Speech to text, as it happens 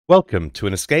Welcome to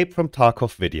an Escape from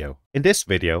Tarkov video. In this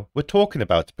video, we're talking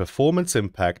about the performance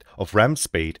impact of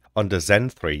Ramspeed on the Zen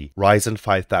 3 Ryzen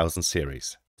 5000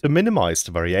 series. To minimize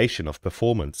the variation of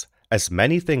performance, as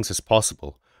many things as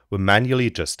possible were manually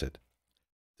adjusted.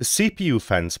 The CPU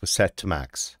fans were set to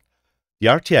max. The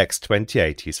RTX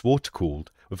 2080 is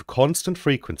water-cooled with a constant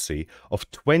frequency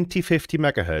of 2050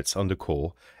 MHz on the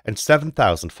core and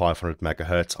 7500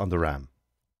 MHz on the RAM.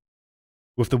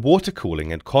 With the water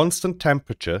cooling and constant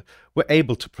temperature, we're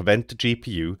able to prevent the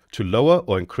GPU to lower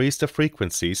or increase the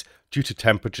frequencies due to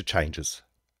temperature changes.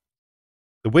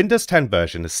 The Windows 10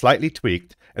 version is slightly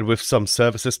tweaked and with some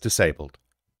services disabled.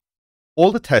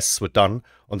 All the tests were done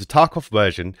on the Tarkov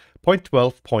version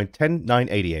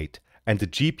 0.12.10988 and the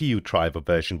GPU driver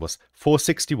version was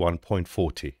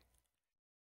 461.40.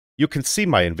 You can see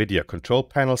my Nvidia control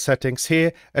panel settings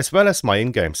here as well as my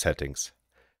in-game settings.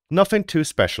 Nothing too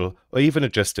special or even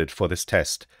adjusted for this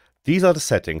test. These are the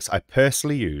settings I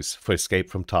personally use for Escape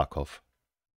from Tarkov.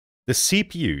 The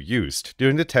CPU used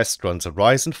during the test runs a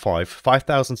Ryzen 5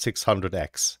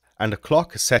 5600X and the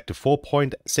clock is set to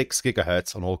 4.6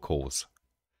 GHz on all cores.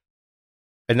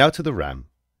 And now to the RAM.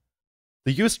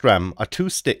 The used RAM are two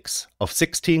sticks of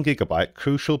 16GB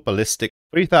Crucial Ballistix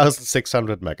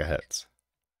 3600 MHz.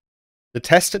 The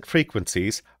tested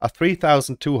frequencies are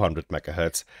 3200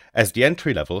 MHz as the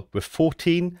entry level with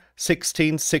 14,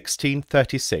 16, 16,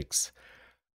 36,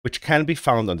 which can be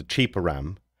found on the cheaper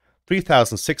RAM,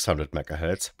 3600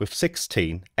 MHz with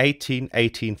 16, 18,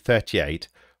 18, 38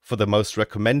 for the most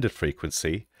recommended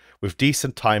frequency with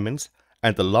decent timings,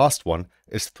 and the last one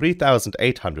is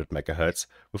 3800 MHz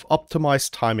with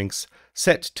optimized timings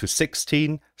set to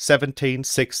 16, 17,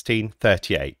 16,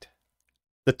 38.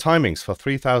 The timings for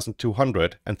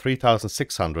 3200 and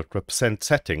 3600 represent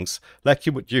settings like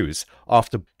you would use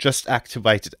after just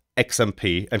activated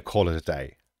XMP and call it a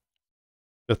day.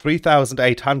 The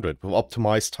 3800 with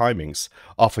optimized timings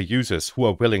are for users who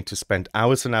are willing to spend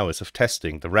hours and hours of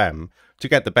testing the RAM to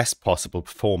get the best possible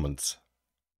performance.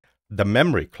 The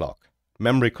memory clock,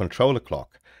 memory controller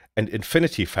clock, and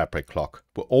Infinity Fabric clock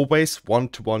were always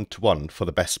 1:1:1 for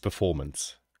the best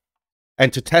performance.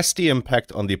 And to test the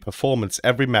impact on the performance,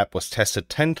 every map was tested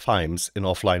 10 times in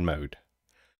offline mode.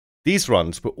 These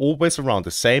runs were always around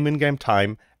the same in-game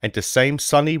time and the same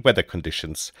sunny weather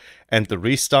conditions, and the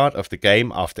restart of the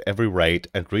game after every raid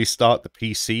and restart the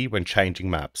PC when changing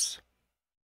maps.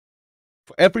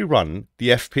 For every run, the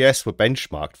FPS were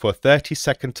benchmarked for a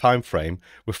 30-second time frame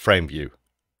with frame view.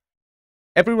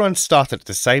 Every run started at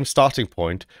the same starting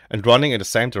point and running in the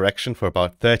same direction for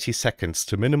about 30 seconds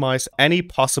to minimize any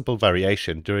possible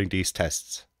variation during these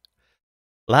tests.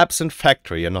 Labs and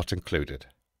factory are not included.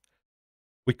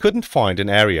 We couldn't find an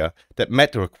area that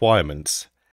met the requirements,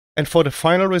 and for the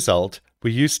final result,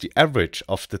 we used the average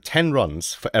of the 10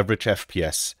 runs for average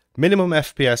FPS, minimum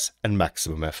FPS and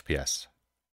maximum FPS.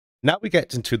 Now we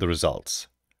get into the results.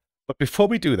 But before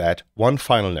we do that, one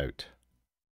final note.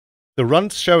 The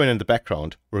runs shown in the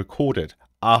background were recorded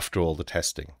after all the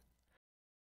testing.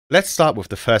 Let's start with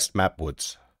the first map,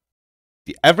 Woods.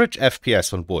 The average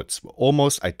FPS on Woods were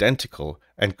almost identical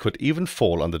and could even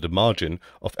fall under the margin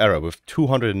of error with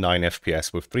 209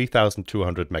 FPS with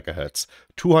 3200 MHz,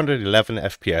 211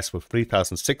 FPS with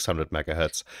 3600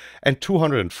 MHz, and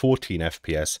 214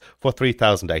 FPS for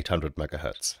 3800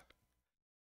 MHz.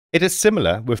 It is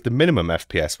similar with the minimum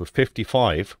FPS with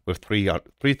 55 with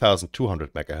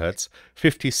 3200 MHz,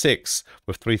 56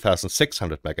 with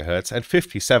 3600 MHz, and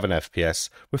 57 FPS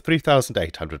with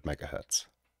 3800 MHz.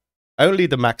 Only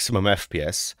the maximum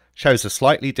FPS shows a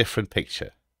slightly different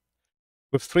picture.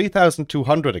 With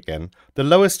 3200 again, the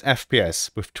lowest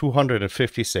FPS with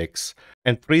 256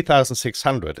 and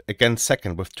 3600 again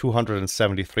second with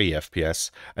 273 FPS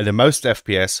and the most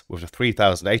FPS with the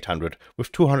 3800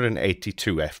 with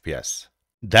 282 FPS.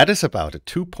 That is about a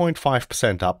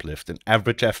 2.5% uplift in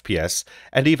average FPS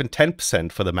and even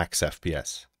 10% for the max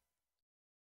FPS.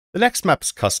 The next map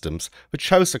is Customs, which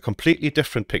shows a completely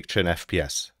different picture in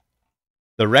FPS.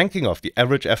 The ranking of the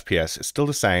average FPS is still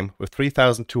the same with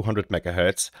 3200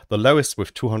 MHz, the lowest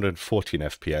with 214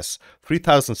 FPS,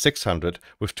 3600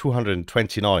 with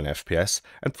 229 FPS,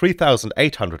 and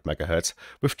 3800 MHz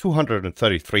with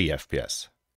 233 FPS.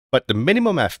 But the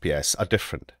minimum FPS are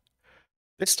different.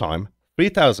 This time,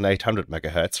 3800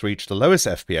 MHz reached the lowest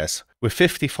FPS with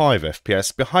 55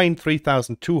 FPS behind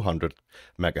 3200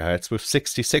 MHz with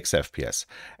 66 FPS,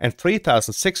 and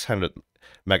 3600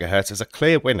 MHz is a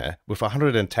clear winner with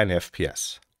 110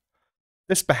 FPS.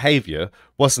 This behavior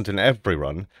wasn't in every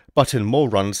run, but in more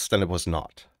runs than it was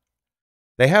not.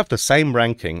 They have the same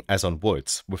ranking as on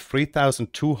Woods, with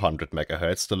 3200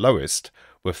 MHz the lowest,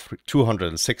 with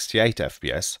 268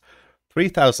 FPS,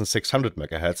 3600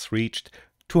 MHz reached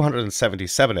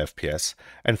 277 FPS,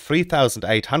 and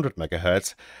 3800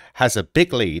 MHz has a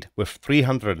big lead with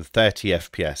 330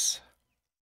 FPS.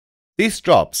 These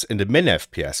drops in the min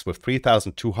FPS with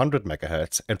 3200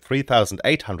 MHz and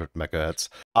 3800 MHz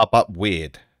are but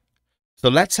weird. So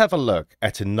let's have a look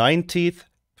at the 90th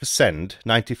percent,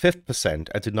 95th percent,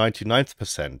 and the 99th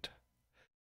percent,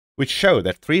 which show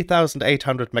that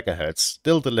 3800 MHz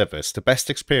still delivers the best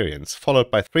experience,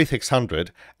 followed by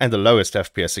 3600 and the lowest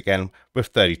FPS again with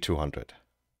 3200.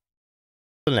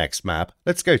 The next map,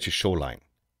 let's go to Shoreline.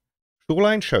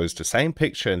 Shoreline shows the same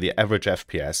picture in the average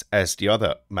FPS as the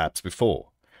other maps before.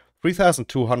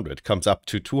 3200 comes up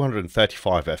to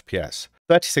 235 FPS,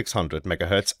 3600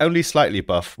 MHz only slightly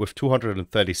above with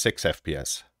 236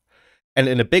 FPS. And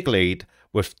in a big lead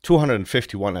with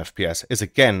 251 FPS is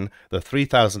again the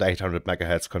 3800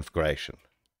 MHz configuration.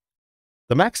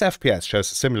 The max FPS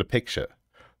shows a similar picture.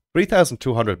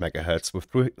 3200 MHz with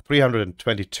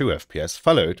 322 FPS,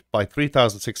 followed by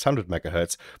 3600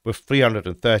 MHz with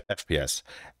 330 FPS,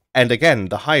 and again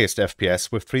the highest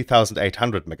FPS with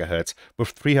 3800 MHz with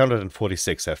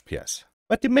 346 FPS.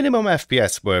 But the minimum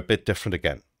FPS were a bit different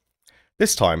again.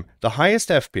 This time, the highest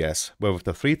FPS were with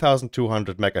the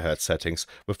 3200 MHz settings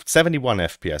with 71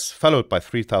 FPS, followed by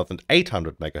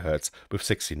 3800 MHz with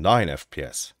 69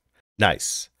 FPS.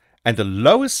 Nice. And the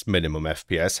lowest minimum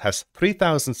FPS has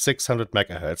 3600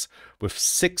 MHz with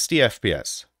 60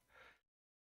 FPS.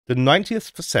 The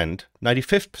 90th percent,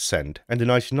 95th percent, and the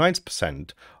 99th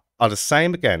percent are the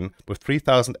same again with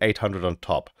 3800 on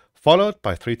top, followed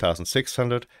by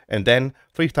 3600 and then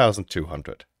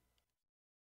 3200.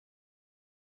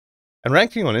 And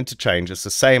ranking on interchange is the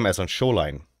same as on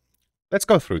Shoreline. Let's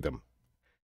go through them.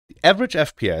 The average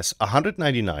FPS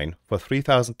 199 for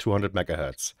 3200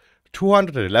 MHz,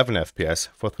 211 FPS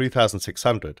for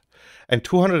 3600, and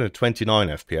 229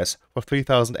 FPS for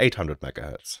 3800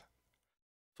 MHz.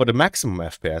 For the maximum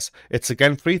FPS, it's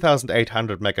again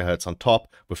 3800 MHz on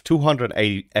top with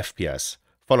 280 FPS,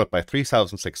 followed by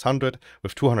 3600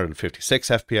 with 256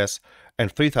 FPS,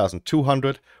 and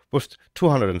 3200 with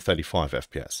 235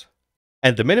 FPS.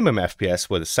 And the minimum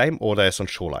FPS were the same order as on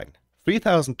Shoreline.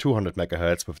 3200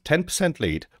 MHz with 10%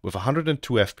 lead with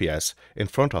 102 FPS in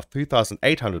front of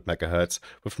 3800 MHz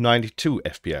with 92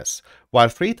 FPS, while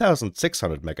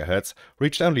 3600 MHz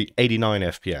reached only 89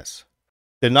 FPS.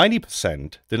 The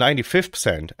 90%, the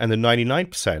 95% and the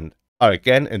 99% are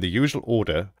again in the usual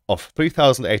order of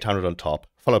 3800 on top,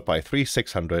 followed by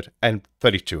 3600 and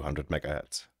 3200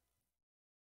 MHz.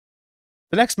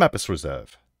 The next map is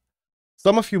Reserve.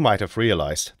 Some of you might have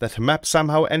realized that the map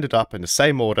somehow ended up in the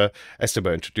same order as they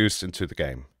were introduced into the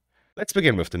game. Let's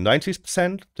begin with the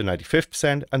 90th%, the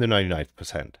 95th%, and the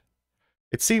 99th%.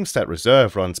 It seems that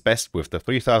Reserve runs best with the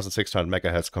 3600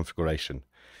 MHz configuration,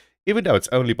 even though it's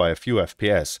only by a few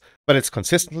FPS, but it's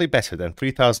consistently better than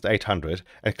 3800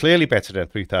 and clearly better than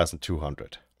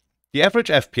 3200. The average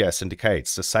FPS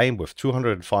indicates the same with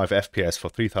 205 FPS for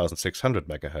 3600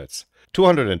 MHz,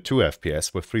 202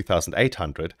 FPS with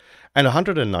 3800, and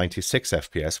 196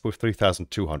 FPS with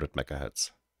 3200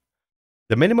 MHz.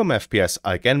 The minimum FPS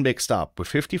are again mixed up with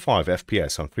 55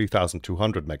 FPS on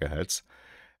 3200 MHz,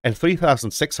 and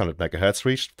 3600 MHz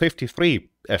reached 53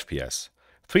 FPS.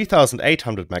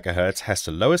 3800 MHz has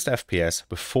the lowest FPS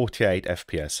with 48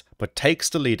 FPS, but takes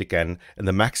the lead again in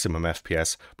the maximum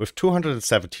FPS with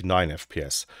 279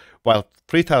 FPS, while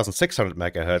 3600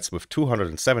 MHz with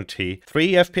 273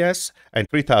 FPS and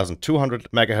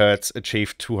 3200 MHz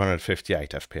achieved 258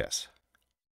 FPS.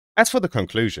 As for the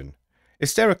conclusion,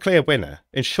 is there a clear winner?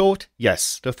 In short,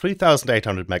 yes, the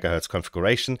 3800 MHz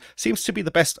configuration seems to be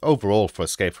the best overall for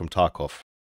Escape from Tarkov.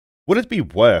 Would it be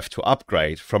worth to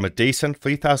upgrade from a decent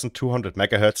 3200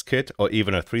 MHz kit or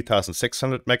even a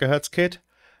 3600 MHz kit?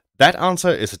 That answer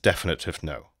is a definitive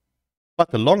no.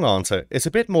 But the long answer is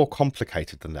a bit more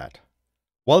complicated than that.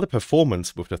 While the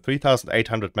performance with the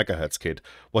 3800 MHz kit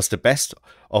was the best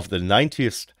of the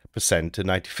 90th percent, the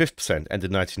 95th percent and the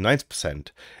 99th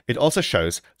percent, it also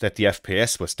shows that the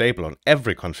FPS was stable on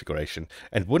every configuration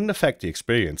and wouldn't affect the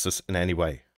experiences in any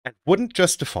way. And wouldn't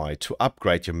justify to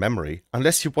upgrade your memory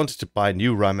unless you wanted to buy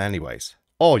new RAM anyways,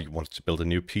 or you wanted to build a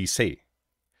new PC.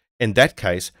 In that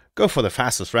case, go for the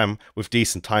fastest RAM with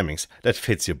decent timings that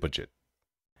fits your budget.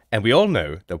 And we all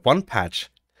know that one patch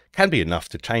can be enough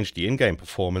to change the in-game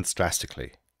performance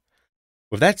drastically.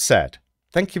 With that said,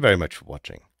 thank you very much for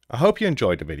watching. I hope you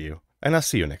enjoyed the video, and I'll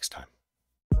see you next time.